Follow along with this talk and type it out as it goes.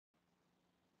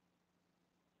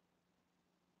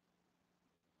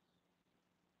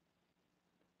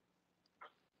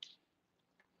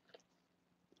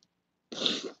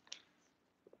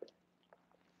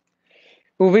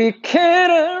We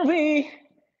carry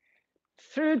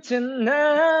through the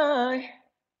night.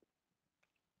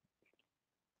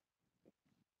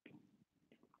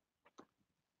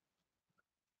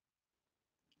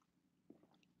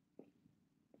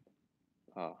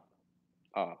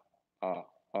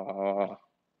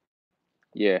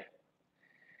 Yeah.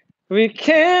 We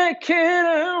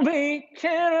carry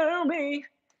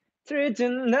through the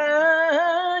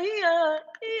night. Yeah.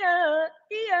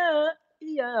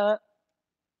 Yeah.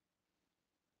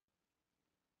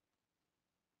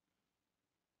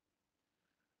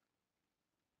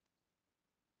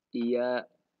 Yeah.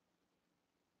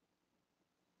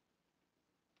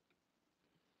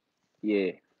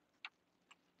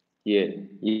 Yeah.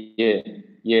 Yeah.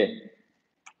 Yeah.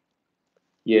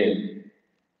 Yeah.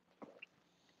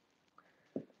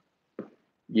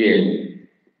 Yeah.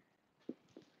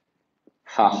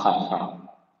 Ha ha ha.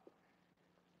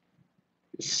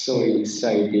 So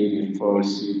excited for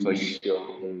Super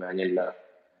Show in Manila.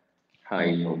 Hi,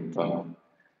 Opa.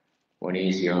 When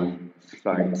is your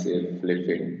flight to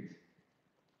Philippines?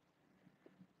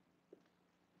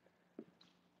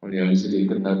 오늘 연습이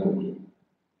끝나고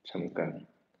잠깐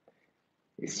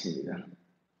있습니다.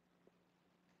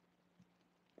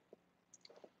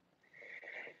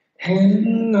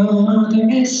 And all the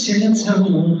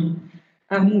mistletoe,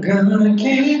 I'm gonna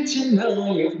get to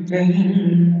know you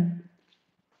better.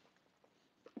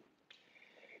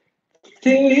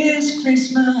 This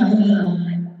Christmas,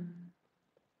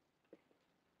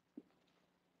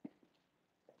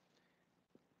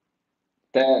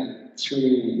 that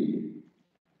tree,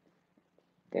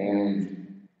 that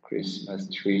Christmas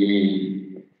tree.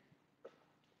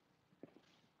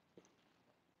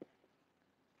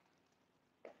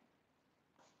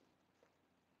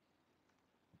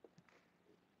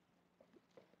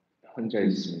 혼자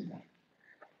있습니다.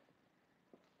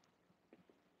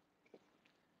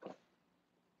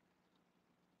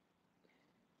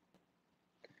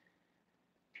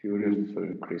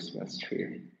 Beautiful Christmas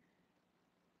tree.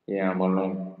 Yeah, I'm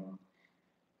alone.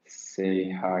 Say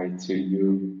hi to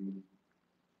you.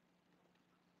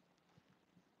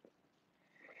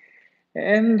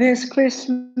 And this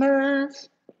Christmas,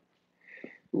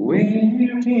 we're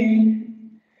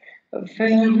in a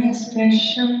very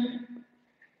special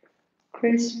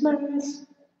Christmas.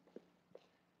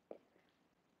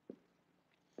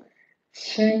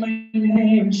 Say my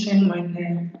name, say my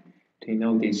name. Do you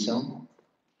know this song?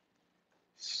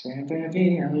 Say,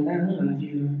 baby, I love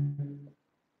you.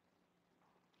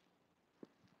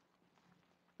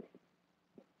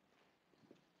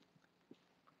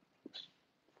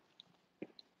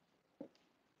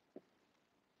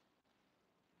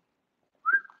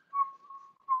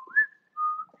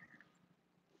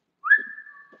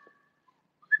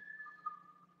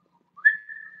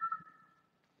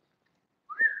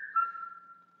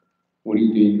 What are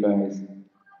you doing, guys?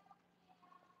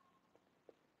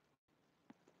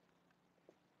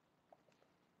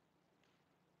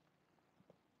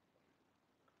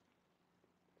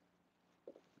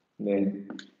 네,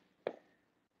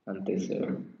 안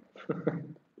뗐어요.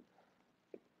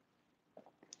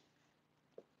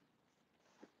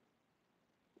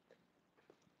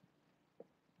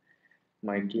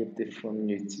 My gift from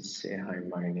you to say hi,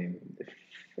 my name is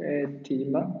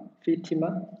Fatima.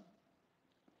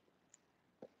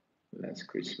 Last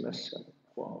Christmas.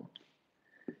 Wow.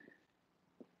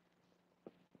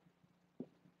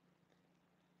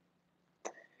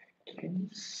 Can you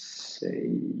say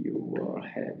you are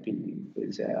happy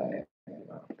because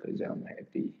I'm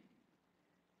happy?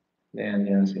 네,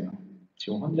 안녕하세요.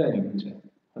 지금 혼자예요,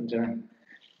 혼자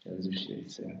연습실에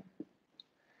있어요.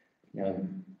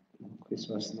 그냥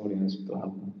크리스마스 노래 연습도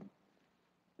하고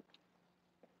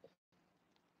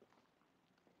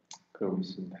그러고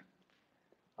있습니다.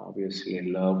 Obviously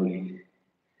lovely.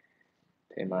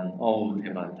 대만,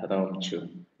 대만 다다음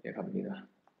주에 갑니다.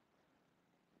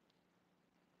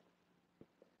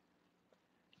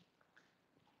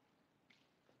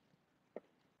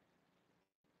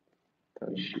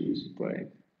 The shoes break.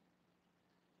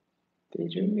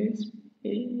 Did you miss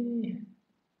me?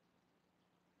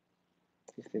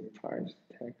 Is the price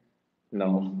tag?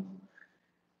 No,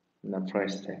 not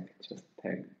price tag, just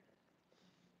tag.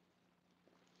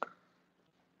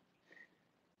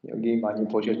 여기 많이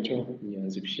보셨죠? 이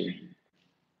연습실.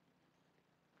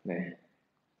 네.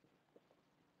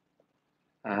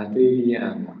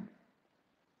 아드리아나.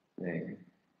 네.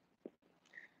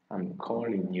 I'm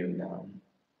calling you now.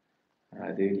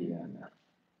 아드리아나.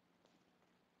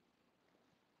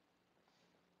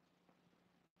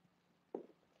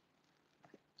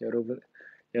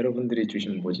 여러분들이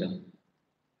주신 모자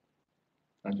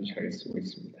아주 잘 쓰고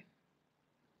있습니다.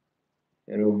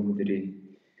 여러분들이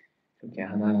이렇게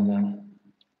하나하나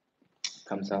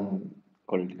감사한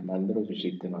걸 만들어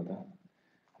주실 때마다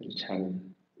아주 잘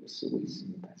쓰고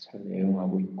있습니다. 잘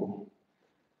애용하고 있고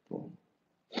또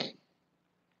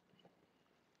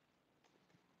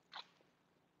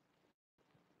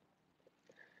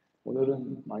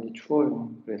오늘은 많이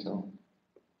추워요. 그래서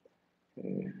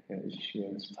열심히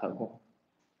연습하고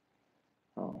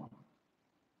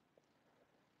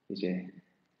이제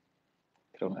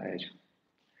들어가야죠.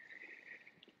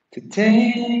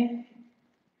 Today,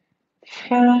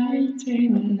 Friday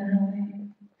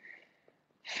night,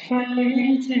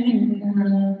 Friday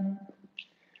night,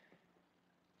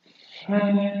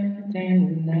 Friday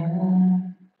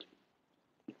night.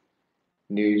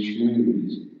 New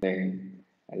shoes.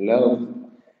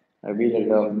 I really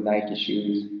love Nike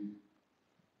shoes.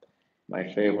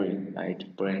 My favorite Nike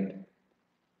brand.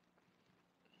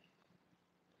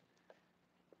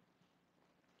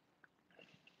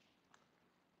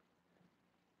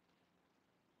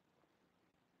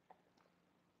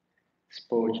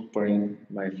 Sports brand,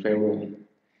 my favorite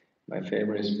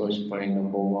sports brand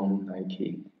number one,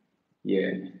 Nike.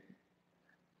 Yeah,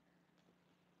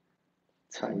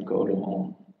 time go to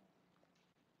home.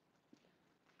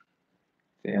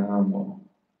 그냥 뭐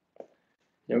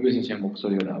여기서 제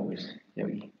목소리가 나오고 있어요.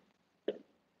 여기.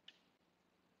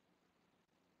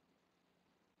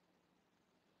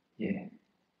 예.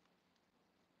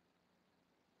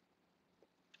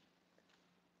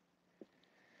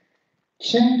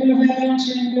 Jingle bell,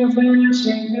 jingle bell,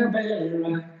 jingle bell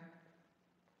rock.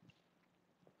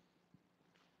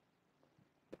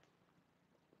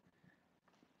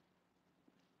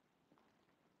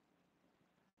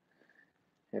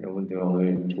 여러분들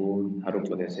오늘 좋은 하루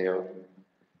보내세요.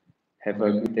 Have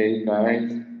a good day,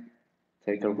 guys.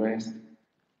 Take a rest.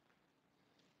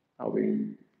 I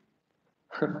will.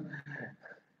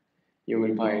 You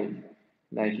will buy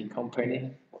Nike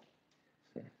company.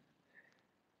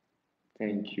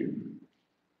 Thank you.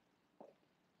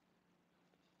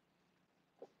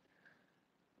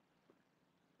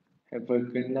 Have a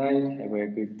good night. Have a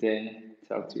good day.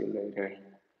 Talk to you later.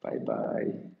 Bye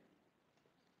bye.